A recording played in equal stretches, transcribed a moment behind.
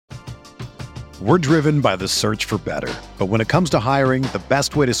We're driven by the search for better. But when it comes to hiring, the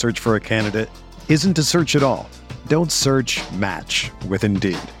best way to search for a candidate isn't to search at all. Don't search, match with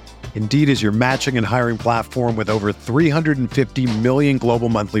Indeed. Indeed is your matching and hiring platform with over 350 million global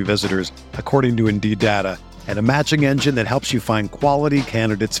monthly visitors, according to Indeed data, and a matching engine that helps you find quality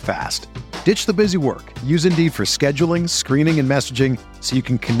candidates fast. Ditch the busy work. Use Indeed for scheduling, screening, and messaging so you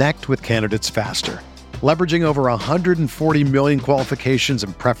can connect with candidates faster. Leveraging over 140 million qualifications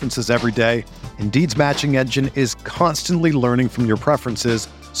and preferences every day, Indeed's matching engine is constantly learning from your preferences,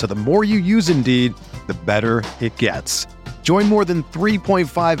 so the more you use Indeed, the better it gets. Join more than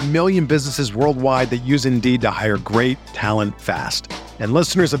 3.5 million businesses worldwide that use Indeed to hire great talent fast. And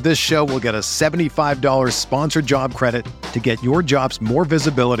listeners of this show will get a $75 sponsored job credit to get your jobs more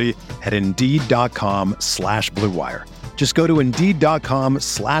visibility at Indeed.com/Blue Wire. Just go to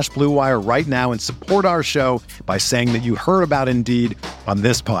Indeed.com/Blue Wire right now and support our show by saying that you heard about Indeed on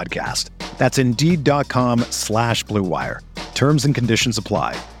this podcast. That's Indeed.com/Blue Wire. Terms and conditions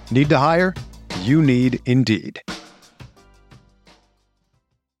apply. Need to hire? You need Indeed.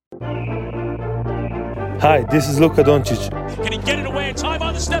 Hi, this is Luka Doncic. Can he get it away in time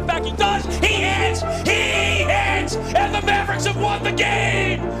on the step back? He does! He hits! He hits! And the Mavericks have won the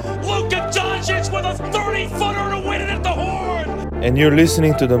game! Luka Doncic with a 30-footer to win it at the horn! And you're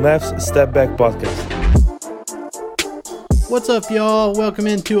listening to the Mavs Step Back Podcast. What's up, y'all? Welcome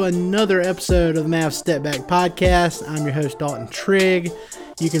into another episode of the Mavs Step Back Podcast. I'm your host, Dalton Trigg.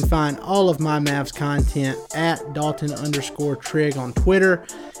 You can find all of my Mavs content at Dalton_Trigg on Twitter.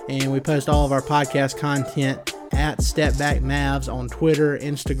 And we post all of our podcast content at Step Back Mavs on Twitter,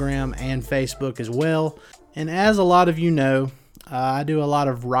 Instagram, and Facebook as well. And as a lot of you know, I do a lot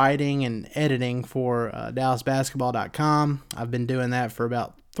of writing and editing for DallasBasketball.com. I've been doing that for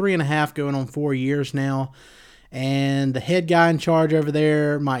about 3.5, going on 4 years now. And the head guy in charge over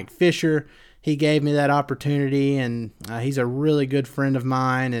there, Mike Fisher, he gave me that opportunity, and he's a really good friend of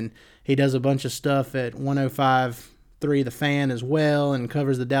mine, and he does a bunch of stuff at 105.3 The Fan as well, and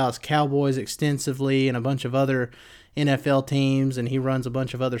covers the Dallas Cowboys extensively and a bunch of other NFL teams, and he runs a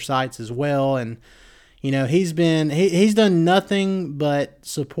bunch of other sites as well. And you know, he's done nothing but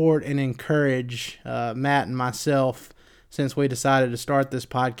support and encourage Matt and myself since we decided to start this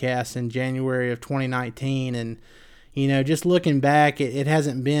podcast in January of 2019. And you know, just looking back, it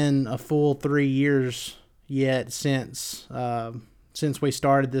hasn't been a full 3 years yet since we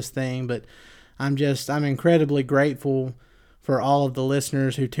started this thing, but I'm incredibly grateful for all of the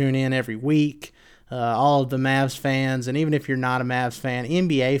listeners who tune in every week, all of the Mavs fans, and even if you're not a Mavs fan,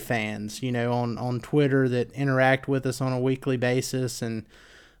 NBA fans, you know, on Twitter that interact with us on a weekly basis. And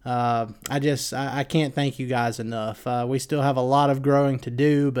I can't thank you guys enough. We still have a lot of growing to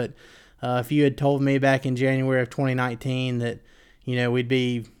do, but if you had told me back in January of 2019 that, you know, we'd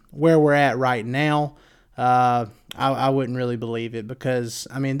be where we're at right now, I wouldn't really believe it, because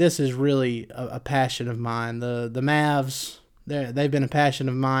I mean, this is really a passion of mine. The Mavs, they've been a passion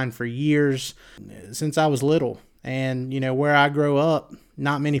of mine for years, since I was little. And you know, where I grow up,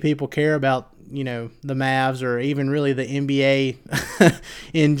 not many people care about, you know, the Mavs or even really the NBA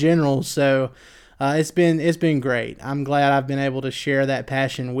in general. So it's been great. I'm glad I've been able to share that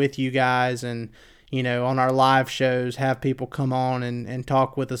passion with you guys, and you know, on our live shows, have people come on and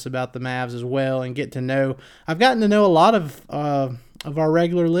talk with us about the Mavs as well, and I've gotten to know a lot of our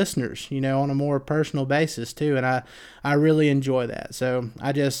regular listeners, you know, on a more personal basis too, and I really enjoy that. So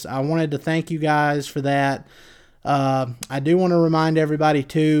I wanted to thank you guys for that. I do want to remind everybody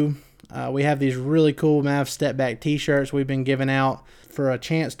too, we have these really cool Mavs Step Back t-shirts we've been giving out. For a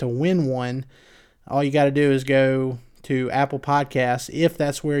chance to win one, all you got to do is go to Apple Podcasts, if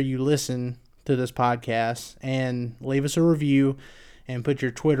that's where you listen to this podcast, and leave us a review and put your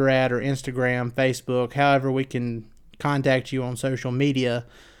Twitter ad or Instagram, Facebook, however we can contact you on social media,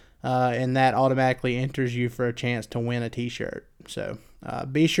 and that automatically enters you for a chance to win a t-shirt. So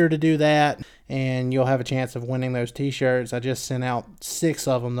be sure to do that, and you'll have a chance of winning those t-shirts. I just sent out 6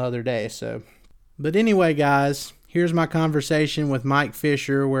 of them the other day. But anyway, guys, here's my conversation with Mike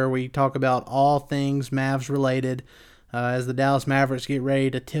Fisher, where we talk about all things Mavs related, as the Dallas Mavericks get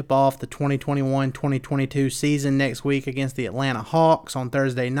ready to tip off the 2021-2022 season next week against the Atlanta Hawks on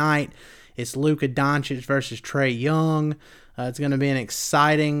Thursday night. It's Luka Doncic versus Trae Young. It's going to be an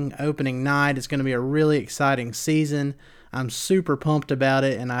exciting opening night. It's going to be a really exciting season. I'm super pumped about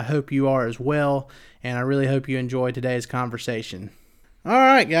it, and I hope you are as well, and I really hope you enjoy today's conversation. All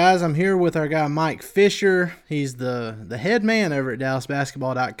right, guys, I'm here with our guy Mike Fisher. He's the head man over at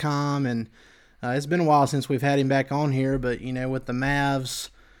DallasBasketball.com, and it's been a while since we've had him back on here, but, you know, with the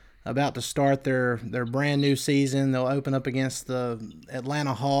Mavs about to start their brand new season, they'll open up against the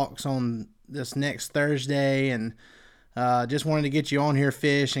Atlanta Hawks on this next Thursday, and just wanted to get you on here,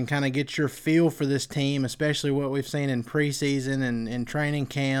 Fish, and kind of get your feel for this team, especially what we've seen in preseason and in training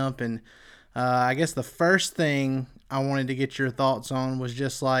camp. And I guess the first thing I wanted to get your thoughts on was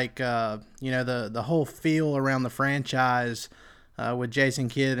just like, the whole feel around the franchise with Jason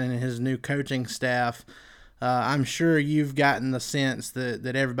Kidd and his new coaching staff. I'm sure you've gotten the sense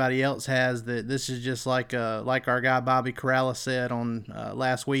that everybody else has, that this is just like our guy Bobby Corrales said on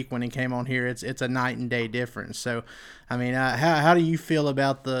last week when he came on here. It's a night and day difference. So, I mean, how do you feel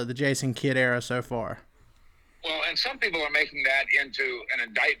about the Jason Kidd era so far? Well, and some people are making that into an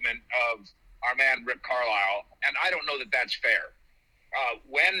indictment of our man Rick Carlisle, and I don't know that that's fair.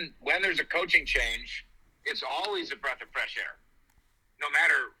 When there's a coaching change, it's always a breath of fresh air. No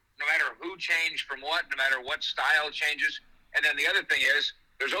matter who changed from what, no matter what style changes. And then the other thing is,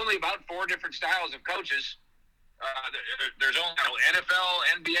 there's only about 4 different styles of coaches. There's only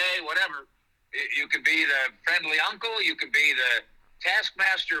NFL, NBA, whatever. You could be the friendly uncle. You could be the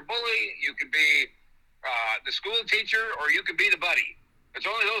taskmaster bully. You could be the school teacher, or you could be the buddy. It's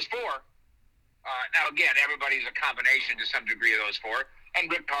only those 4. Now, again, everybody's a combination to some degree of those 4. And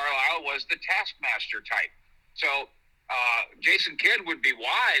Rick Carlisle was the taskmaster type. So Jason Kidd would be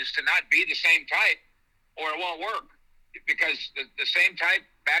wise to not be the same type, or it won't work, because the same type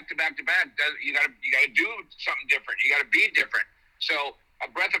back to back to back, you got to do something different. You got to be different. So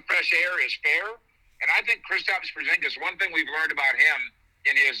a breath of fresh air is fair, and I think Kristaps Porzingis, one thing we've learned about him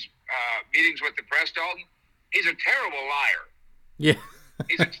in his meetings with the press, Dalton, he's a terrible liar. Yeah.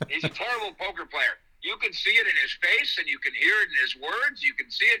 He's a terrible poker player. You can see it in his face, and you can hear it in his words. You can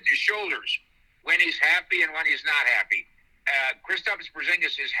see it in his shoulders when he's happy and when he's not happy. Kristaps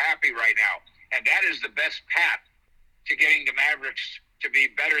Porzingis is happy right now, and that is the best path to getting the Mavericks to be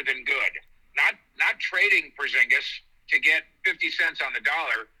better than good. Not trading Porzingis to get 50 cents on the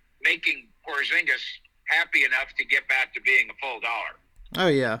dollar, making Porzingis happy enough to get back to being a full dollar. Oh,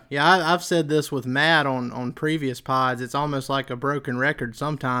 yeah. Yeah, I've said this with Matt on previous pods. It's almost like a broken record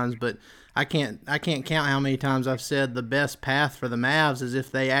sometimes, but I can't count how many times I've said the best path for the Mavs is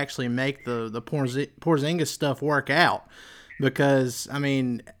if they actually make the Porzingis stuff work out. Because, I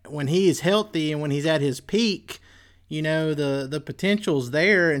mean, when he is healthy and when he's at his peak, the potential's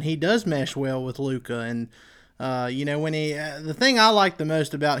there, and he does mesh well with Luka. And, when the thing I like the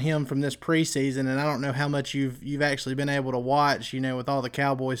most about him from this preseason, and I don't know how much you've actually been able to watch, with all the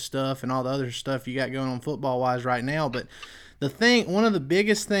Cowboys stuff and all the other stuff you got going on football-wise right now, but one of the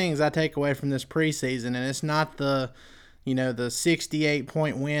biggest things I take away from this preseason, and it's not the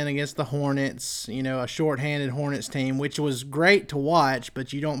 68-point win against the Hornets, a shorthanded Hornets team, which was great to watch,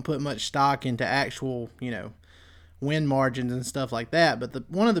 but you don't put much stock into actual, win margins and stuff like that. But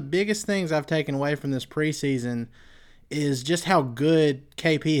one of the biggest things I've taken away from this preseason is just how good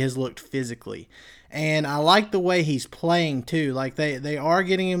KP has looked physically. And I like the way he's playing too. Like they are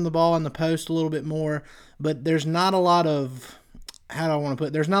getting him the ball in the post a little bit more, but there's not a lot of,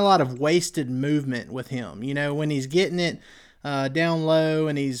 there's not a lot of wasted movement with him. When he's getting it down low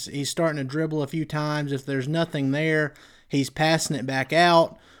and he's starting to dribble a few times, if there's nothing there, he's passing it back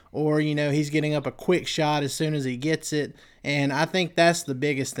out, or, he's getting up a quick shot as soon as he gets it. And I think that's the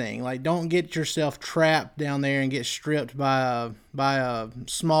biggest thing. Like, don't get yourself trapped down there and get stripped by a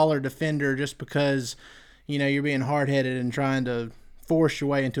smaller defender just because, you're being hard-headed and trying to force your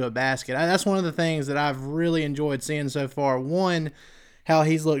way into a basket. That's one of the things that I've really enjoyed seeing so far. One, how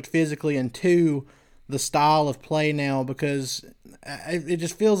he's looked physically, and 2, the style of play now, because it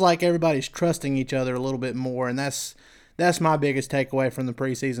just feels like everybody's trusting each other a little bit more, and that's my biggest takeaway from the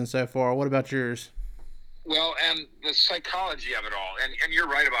preseason so far. What about yours? Well, and the psychology of it all, and you're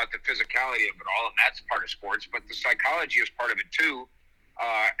right about the physicality of it all, and that's part of sports, but the psychology is part of it too.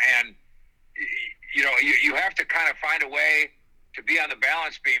 And you have to kind of find a way to be on the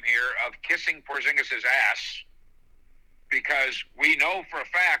balance beam here of kissing Porzingis' ass, because we know for a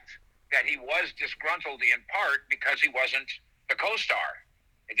fact that he was disgruntled in part because he wasn't the co-star.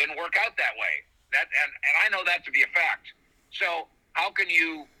 It didn't work out that way. And I know that to be a fact. So how can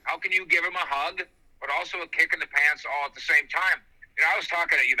you give him a hug, but also a kick in the pants all at the same time?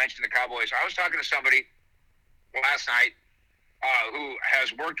 You mentioned the Cowboys. I was talking to somebody last night who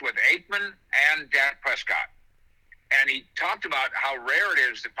has worked with Aikman and Dak Prescott. And he talked about how rare it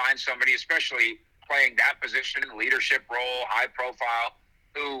is to find somebody, especially playing that position, leadership role, high profile,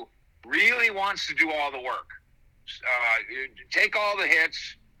 who really wants to do all the work. Take all the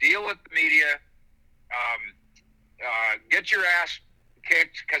hits, deal with the media, get your ass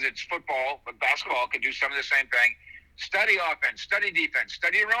kicked because it's football, but basketball can do some of the same thing. Study offense, study defense,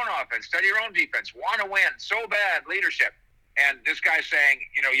 study your own offense, study your own defense, want to win so bad, leadership. And this guy's saying,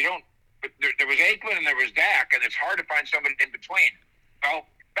 you but there was Aikman and there was Dak, and it's hard to find somebody in between. Well,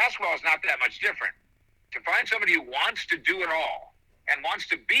 basketball is not that much different. To find somebody who wants to do it all and wants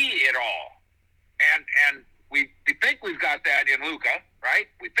to be it all, and we think we've got that in Luka, right?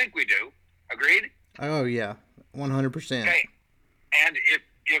 We think we do. Agreed? Oh yeah, 100%. Okay. And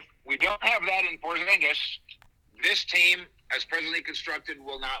if we don't have that in Porzingis, this team, as presently constructed,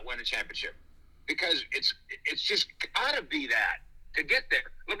 will not win a championship, because it's just got to be that to get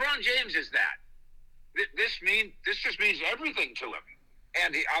there. LeBron James is that. This just means everything to him.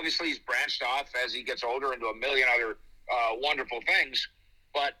 And obviously he's branched off as he gets older into a million other wonderful things.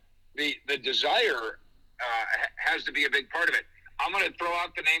 But the desire has to be a big part of it. I'm going to throw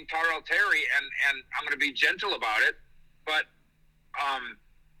out the name Tyrell Terry, and I'm going to be gentle about it. But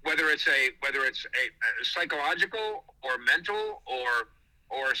whether it's a psychological or mental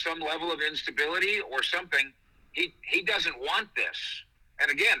or some level of instability or something, he doesn't want this. And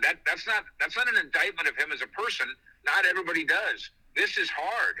again, that's not an indictment of him as a person. Not everybody does. This is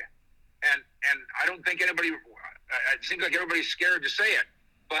hard, and I don't think anybody. It seems like everybody's scared to say it.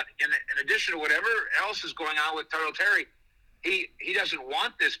 But in addition to whatever else is going on with Tyrell Terry, he doesn't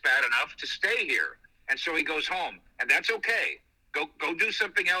want this bad enough to stay here, and so he goes home, and that's okay. Go do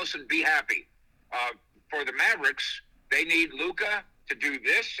something else and be happy. For the Mavericks, they need Luka to do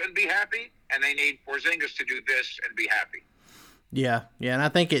this and be happy, and they need Porzingis to do this and be happy. Yeah, and I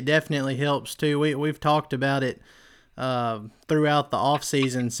think it definitely helps too. We've talked about it throughout the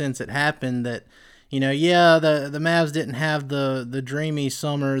offseason since it happened that, the Mavs didn't have the dreamy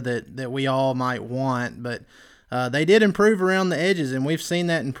summer that we all might want, but they did improve around the edges, and we've seen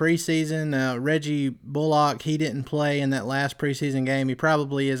that in preseason. Reggie Bullock, he didn't play in that last preseason game. He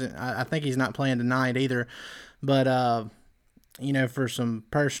probably isn't. I think he's not playing tonight either, but for some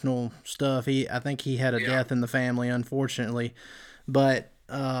personal stuff, I think he had a death in the family, unfortunately. But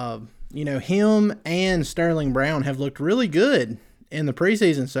him and Sterling Brown have looked really good in the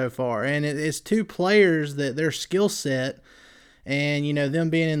preseason so far, and it's two players that their skill set, and them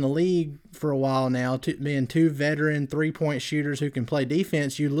being in the league for a while now, being two veteran 3-point shooters who can play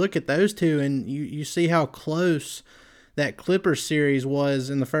defense. You look at those two, and you see how close that Clippers series was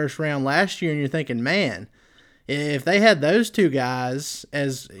in the first round last year, and you're thinking, man, if they had those two guys,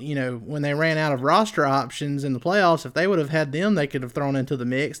 as when they ran out of roster options in the playoffs, if they would have had them, they could have thrown into the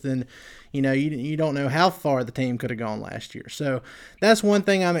mix. Then, you don't know how far the team could have gone last year. So that's one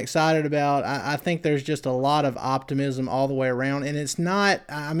thing I'm excited about. I think there's just a lot of optimism all the way around, and it's not.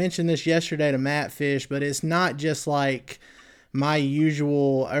 I mentioned this yesterday to Matt Fish, but it's not just like my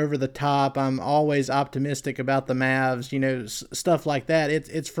usual over the top. I'm always optimistic about the Mavs, stuff like that.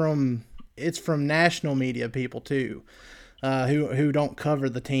 It's from national media people too, who don't cover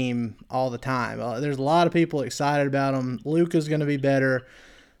the team all the time. There's a lot of people excited about him. Luka's going to be better.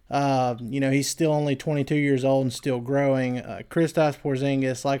 He's still only 22 years old and still growing. Kristaps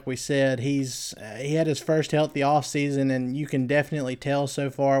Porzingis, like we said, he had his first healthy offseason, and you can definitely tell so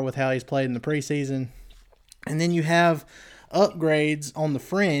far with how he's played in the preseason. And then you have upgrades on the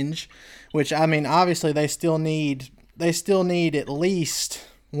fringe, which obviously they still need at least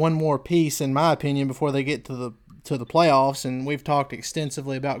one more piece, in my opinion, before they get to the playoffs. And we've talked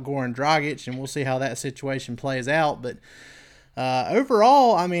extensively about Goran Dragic, and we'll see how that situation plays out. But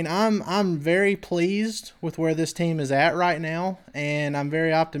overall, I'm very pleased with where this team is at right now, and I'm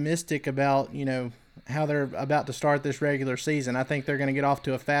very optimistic about how they're about to start this regular season. I think they're going to get off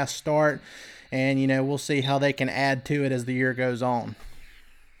to a fast start, and we'll see how they can add to it as the year goes on.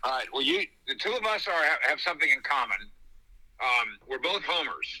 All right. Well, the two of us have something in common. We're both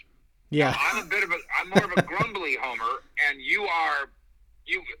homers. Yeah. I'm more of a grumbly homer, and you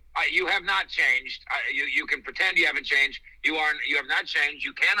have not changed. You can pretend you haven't changed. You have not changed.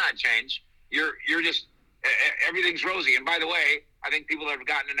 You cannot change. You're just everything's rosy. And by the way, I think people that have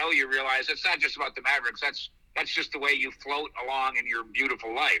gotten to know you realize it's not just about the Mavericks. That's just the way you float along in your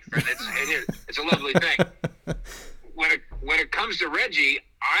beautiful life, and it's a lovely thing. When it comes to Reggie,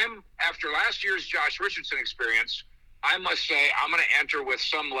 after last year's Josh Richardson experience, I must say I'm going to enter with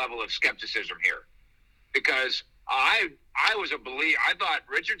some level of skepticism here, because I was a believer. I thought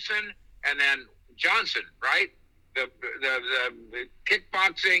Richardson and then Johnson, right? The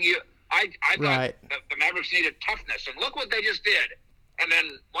kickboxing. I thought right. the Mavericks needed toughness, and look what they just did. And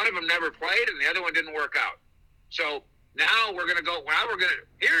then one of them never played, and the other one didn't work out. So now we're going to go.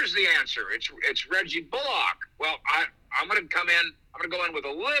 Here's the answer. It's Reggie Bullock. Well, I'm going to come in. I'm going to go in with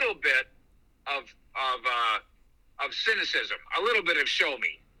a little bit of cynicism, a little bit of show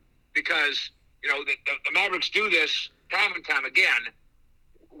me, because the Mavericks do this time and time again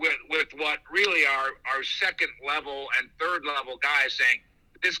with what really are second level and third level guys saying,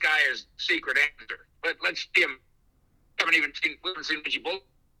 this guy is secret answer. But let's see him. We haven't seen Reggie Bullock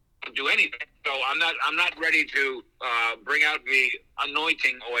do anything. So I'm not ready to bring out the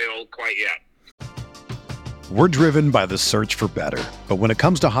anointing oil quite yet. We're driven by the search for better. But when it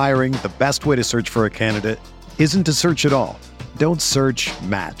comes to hiring, the best way to search for a candidate isn't to search at all. Don't search,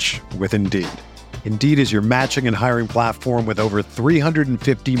 match with Indeed. Indeed is your matching and hiring platform with over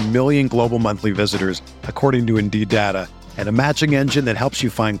 350 million global monthly visitors, according to Indeed data, and a matching engine that helps you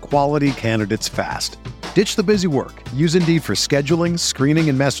find quality candidates fast. Ditch the busy work. Use Indeed for scheduling, screening,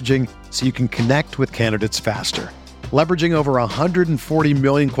 and messaging so you can connect with candidates faster. Leveraging over 140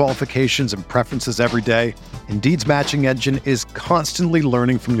 million qualifications and preferences every day, Indeed's matching engine is constantly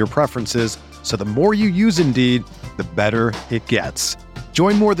learning from your preferences, so the more you use Indeed, the better it gets.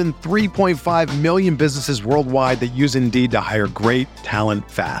 Join more than 3.5 million businesses worldwide that use Indeed to hire great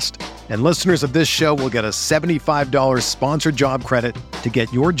talent fast. And listeners of this show will get a $75 sponsored job credit to get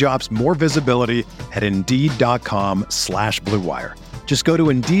your jobs more visibility at Indeed.com/Blue Wire. Just go to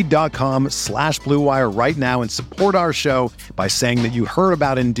Indeed.com/Blue Wire right now and support our show by saying that you heard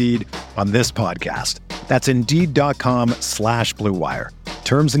about Indeed on this podcast. That's Indeed.com/Blue Wire.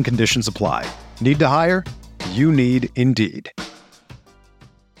 Terms and conditions apply. Need to hire? You need Indeed.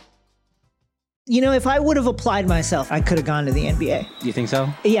 You know, if I would have applied myself, I could have gone to the NBA. You think so?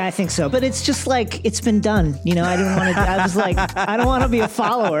 Yeah, I think so. But it's just like, it's been done. You know, I didn't want to, I was like, I don't want to be a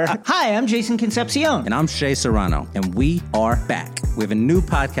follower. Hi, I'm Jason Concepcion. And I'm Shea Serrano. And we are back. We have a new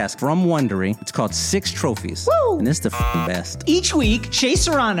podcast from Wondery. It's called Six Trophies. Woo! And it's the best. Each week, Shea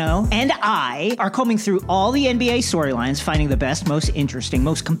Serrano and I are combing through all the NBA storylines, finding the best, most interesting,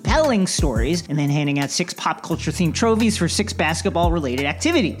 most compelling stories, and then handing out 6 pop culture themed trophies for 6 basketball related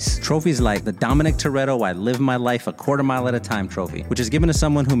activities. Trophies like the Dominic Toretto I Live My Life a Quarter Mile at a Time trophy, which is given to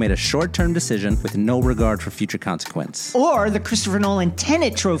someone who made a short-term decision with no regard for future consequence. Or the Christopher Nolan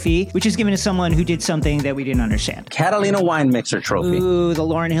Tenet trophy, which is given to someone who did something that we didn't understand. Catalina Wine Mixer trophy. Ooh, the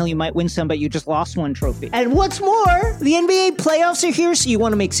Lauryn Hill You Might Win Some But You Just Lost One trophy. And what's more, the NBA playoffs are here, so you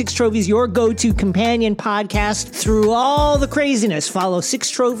want to make 6 Trophies your go-to companion podcast through all the craziness. Follow 6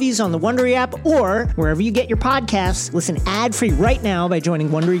 Trophies on the Wondery app or wherever you get your podcasts. Listen ad-free right now by joining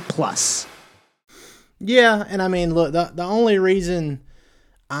Wondery Plus. Yeah, and I mean, look, the only reason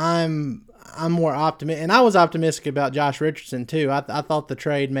I'm more optimistic, and I was optimistic about Josh Richardson too. I thought the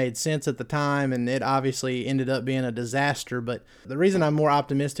trade made sense at the time, and it obviously ended up being a disaster. But the reason I'm more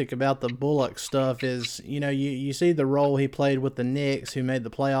optimistic about the Bullock stuff is, you know, you see the role he played with the Knicks, who made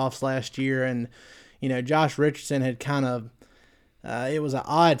the playoffs last year, and, you know, Josh Richardson had kind of, it was an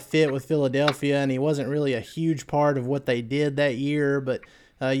odd fit with Philadelphia, and he wasn't really a huge part of what they did that year. But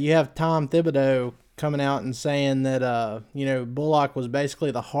you have Tom Thibodeau coming out and saying that, you know, Bullock was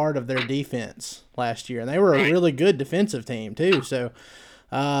basically the heart of their defense last year. And they were a really good defensive team, too. So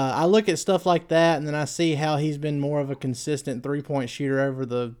I look at stuff like that, and then I see how he's been more of a consistent three-point shooter over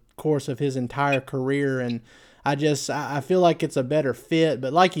the course of his entire career. And I feel like it's a better fit.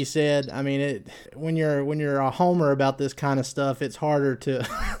 But like you said, I mean, when you're a homer about this kind of stuff, it's harder to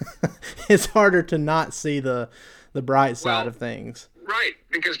it's harder to not see the bright side of things. Right,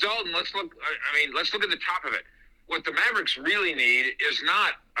 because Dalton, let's look at the top of it. What the Mavericks really need is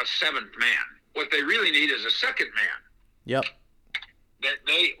not a 7th man. What they really need is a second man. Yep.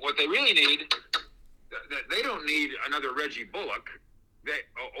 What they really need, they don't need another Reggie Bullock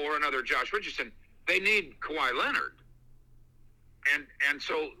or another Josh Richardson. They need Kawhi Leonard. And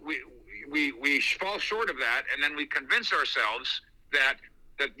so we fall short of that, and then we convince ourselves that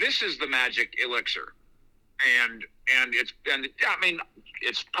this is the magic elixir. And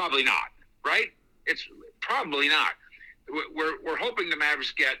it's probably not, right? It's probably not. We're hoping the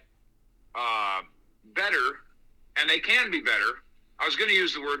Mavericks get better, and they can be better. I was going to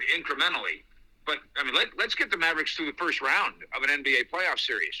use the word incrementally, but I mean, let's get the Mavericks through the first round of an NBA playoff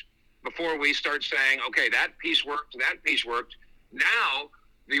series before we start saying, okay, that piece worked, that piece worked. Now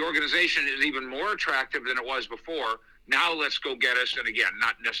the organization is even more attractive than it was before. Now let's go get us, and again,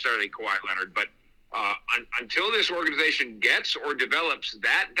 not necessarily Kawhi Leonard, but until this organization gets or develops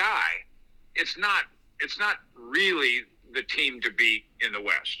that guy, it's not really the team to beat in the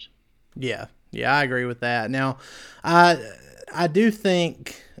West. Yeah, I agree with that. Now, I do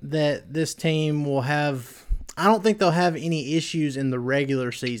think that this team will have. I don't think they'll have any issues in the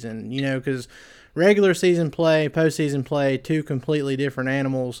regular season. You know, because regular season play, postseason play, 2 completely different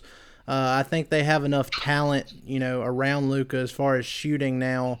animals. I think they have enough talent, you know, around Luka as far as shooting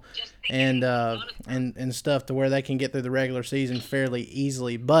now and stuff to where they can get through the regular season fairly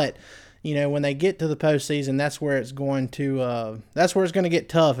easily. But, you know, when they get to the postseason, that's where it's going to get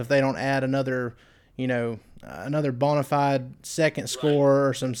tough if they don't add another, you know, another bona fide second scorer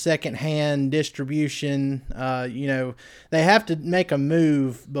or some second-hand distribution. They have to make a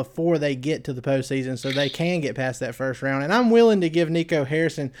move before they get to the postseason so they can get past that first round. And I'm willing to give Nico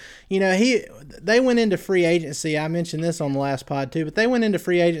Harrison, they went into free agency. I mentioned this on the last pod too, but they went into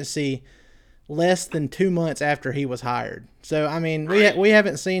free agency less than 2 months after he was hired. So, I mean, we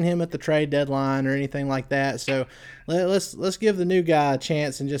haven't seen him at the trade deadline or anything like that. So let's give the new guy a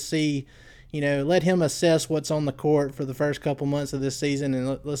chance and just see, let him assess what's on the court for the first couple months of this season,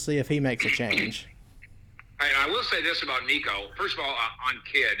 and let's see if he makes a change. I will say this about Nico. First of all, on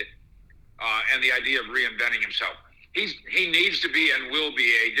Kidd and the idea of reinventing himself. He needs to be and will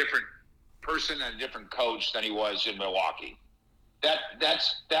be a different person and a different coach than he was in Milwaukee.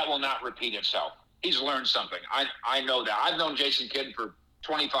 That will not repeat itself. He's learned something. I know that. I've known Jason Kidd for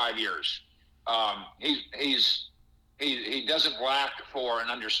 25 years. He doesn't lack for an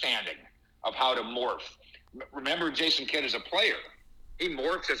understanding of how to morph. Remember, Jason Kidd is a player. He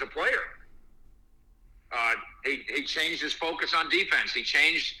morphs as a player. He changed his focus on defense. He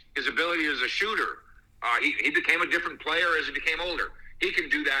changed his ability as a shooter. He became a different player as he became older. He can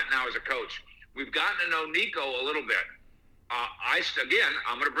do that now as a coach. We've gotten to know Nico a little bit.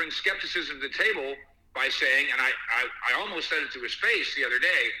 I'm going to bring skepticism to the table by saying, and I almost said it to his face the other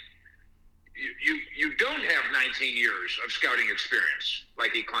day, you don't have 19 years of scouting experience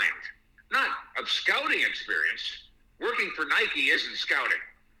like he claimed. Not of scouting experience. Working for Nike isn't scouting.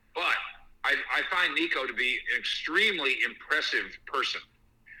 But I find Nico to be an extremely impressive person.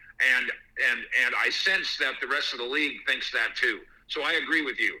 And I sense that the rest of the league thinks that too. So I agree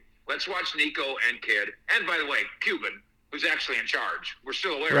with you. Let's watch Nico and Kidd. And by the way, Cuban, who's actually in charge. We're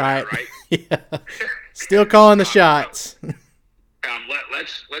still aware of that, right? Yeah. Still calling the shots.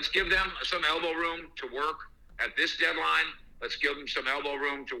 Let's give them some elbow room to work at this deadline. Let's give them some elbow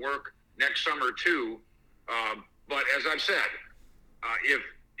room to work next summer too. But as I've said,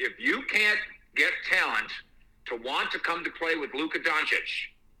 if you can't get talent to want to come to play with Luka Doncic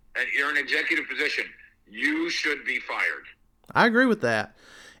and you're in an executive position, you should be fired. I agree with that.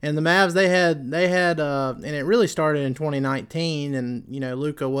 And the Mavs, they had, and it really started in 2019, and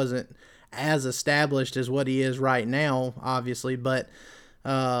Luka wasn't as established as what he is right now, obviously. But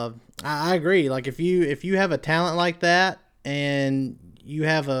I agree. Like if you have a talent like that, and you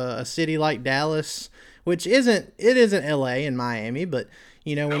have a city like Dallas, which isn't LA and Miami, but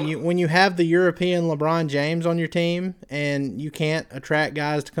when you have the European LeBron James on your team and you can't attract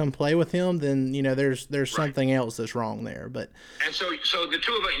guys to come play with him, then there's something else that's wrong there. But so the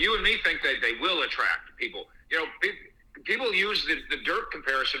two of us, you and me, think that they will attract people. People use the Dirk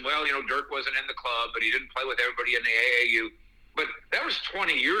comparison. Well, Dirk wasn't in the club, but he didn't play with everybody in the AAU. But that was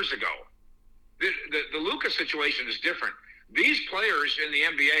 20 years ago. The Luka situation is different. These players in the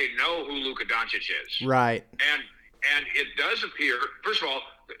NBA know who Luka Doncic is. Right. And it does appear, first of all,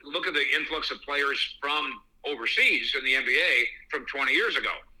 look at the influx of players from overseas in the NBA from 20 years ago.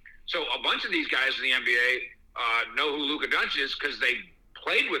 So a bunch of these guys in the NBA know who Luka Doncic is because they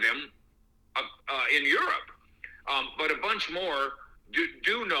played with him in Europe. But a bunch more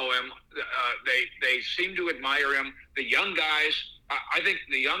do know him. They seem to admire him. The young guys, I think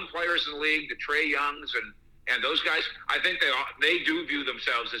the young players in the league, the Trae Youngs and those guys, I think they do view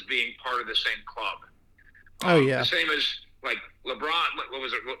themselves as being part of the same club. Oh, yeah. The same as, like, LeBron. What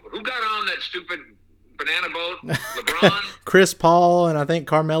was it? Who got on that stupid banana boat? LeBron? Chris Paul and I think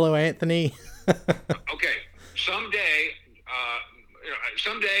Carmelo Anthony. Okay. Someday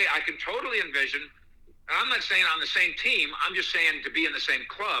I can totally envision, and I'm not saying on the same team, I'm just saying to be in the same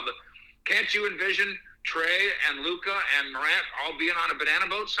club. Can't you envision Trae and Luka and Morant all being on a banana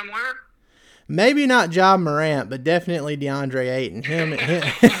boat somewhere? Maybe not Ja Morant, but definitely DeAndre Ayton. Him. There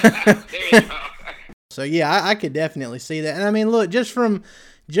you go. So yeah, I could definitely see that. And I mean, look, just from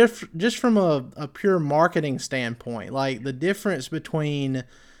a pure marketing standpoint, like the difference between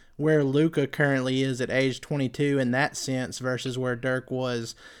where Luka currently is at age 22 in that sense versus where Dirk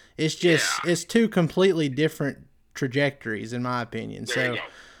was, it's two completely different trajectories in my opinion. There you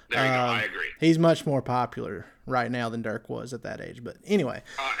go. I agree. He's much more popular right now than Dirk was at that age. But anyway,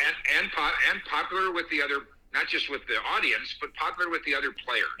 and popular with the other. Not just with the audience, but popular with the other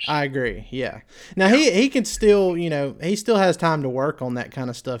players. I agree, yeah. Now, he can still, he still has time to work on that kind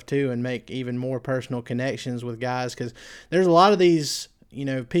of stuff, too, and make even more personal connections with guys, because there's a lot of these,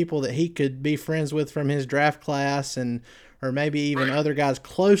 people that he could be friends with from his draft class or maybe even other guys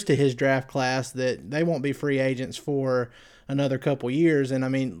close to his draft class that they won't be free agents for another couple years. And, I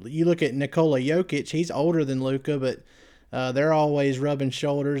mean, you look at Nikola Jokic, he's older than Luka, but they're always rubbing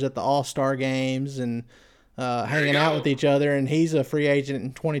shoulders at the All-Star games and hanging out with each other, and he's a free agent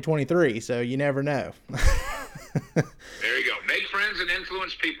in 2023, so you never know. There you go. Make friends and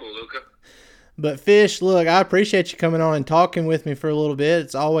influence people, Luca. But Fish, look, I appreciate you coming on and talking with me for a little bit.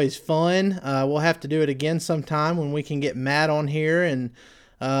 It's always fun. We'll have to do it again sometime when we can get Matt on here, and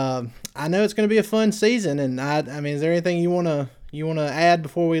I know it's going to be a fun season. And I mean, is there anything you want to add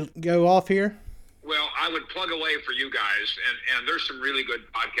before we go off here? Well, I would plug away for you guys, and there's some really good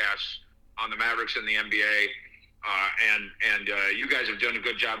podcasts on the Mavericks and the NBA, and you guys have done a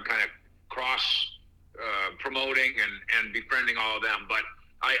good job kind of cross promoting and befriending all of them. But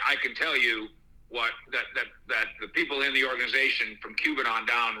I can tell you that the people in the organization from Cuban on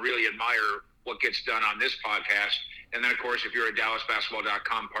down really admire what gets done on this podcast. And then, of course, if you're a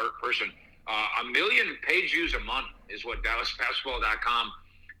DallasBasketball.com person, 1 million page views a month is what DallasBasketball.com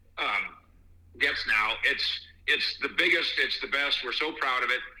gets now. It's the biggest. It's the best. We're so proud of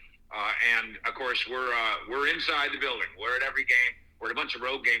it. And of course, we're inside the building. We're at every game. We're at a bunch of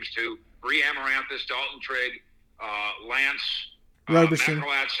road games too. Bree Amaranthus, Dalton Trigg, Lance, Roberson, Matt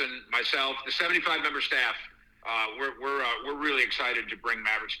Latson, myself, the 75-member staff. We're really excited to bring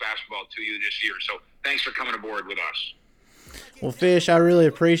Mavericks basketball to you this year. So thanks for coming aboard with us. Well, Fish, I really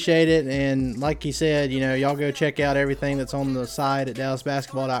appreciate it. And like you said, y'all go check out everything that's on the site at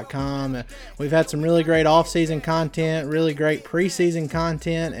DallasBasketball.com. We've had some really great off-season content, really great preseason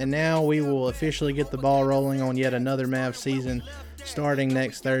content, and now we will officially get the ball rolling on yet another Mavs season starting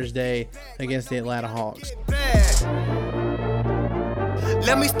next Thursday against the Atlanta Hawks.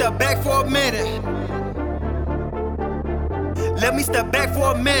 Let me step back for a minute. Let me step back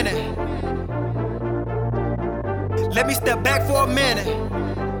for a minute. Let me step back for a minute.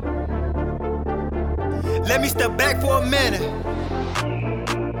 Let me step back for a minute.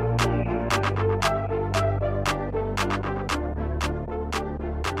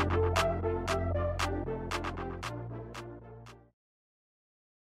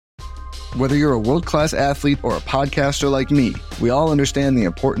 Whether you're a world-class athlete or a podcaster like me, we all understand the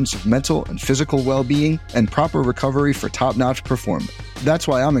importance of mental and physical well-being and proper recovery for top-notch performance. That's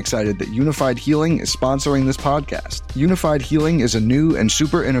why I'm excited that Unified Healing is sponsoring this podcast. Unified Healing is a new and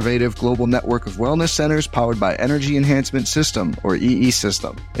super innovative global network of wellness centers powered by Energy Enhancement System, or EE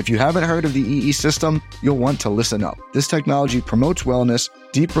System. If you haven't heard of the EE System, you'll want to listen up. This technology promotes wellness,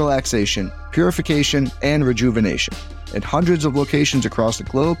 deep relaxation, purification, and rejuvenation. In hundreds of locations across the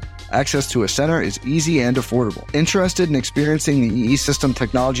globe, access to a center is easy and affordable. Interested in experiencing the EE System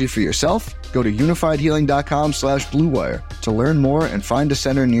technology for yourself? Go to unifiedhealing.com/bluewire to learn more and find a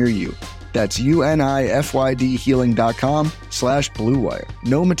center near you. That's unifydhealing.com/bluewire.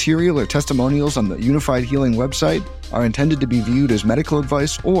 No material or testimonials on the Unified Healing website are intended to be viewed as medical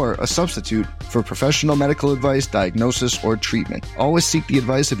advice or a substitute for professional medical advice, diagnosis, or treatment. Always seek the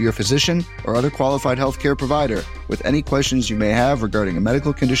advice of your physician or other qualified healthcare provider with any questions you may have regarding a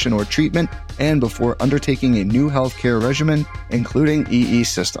medical condition or treatment and before undertaking a new healthcare regimen, including EE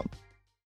System.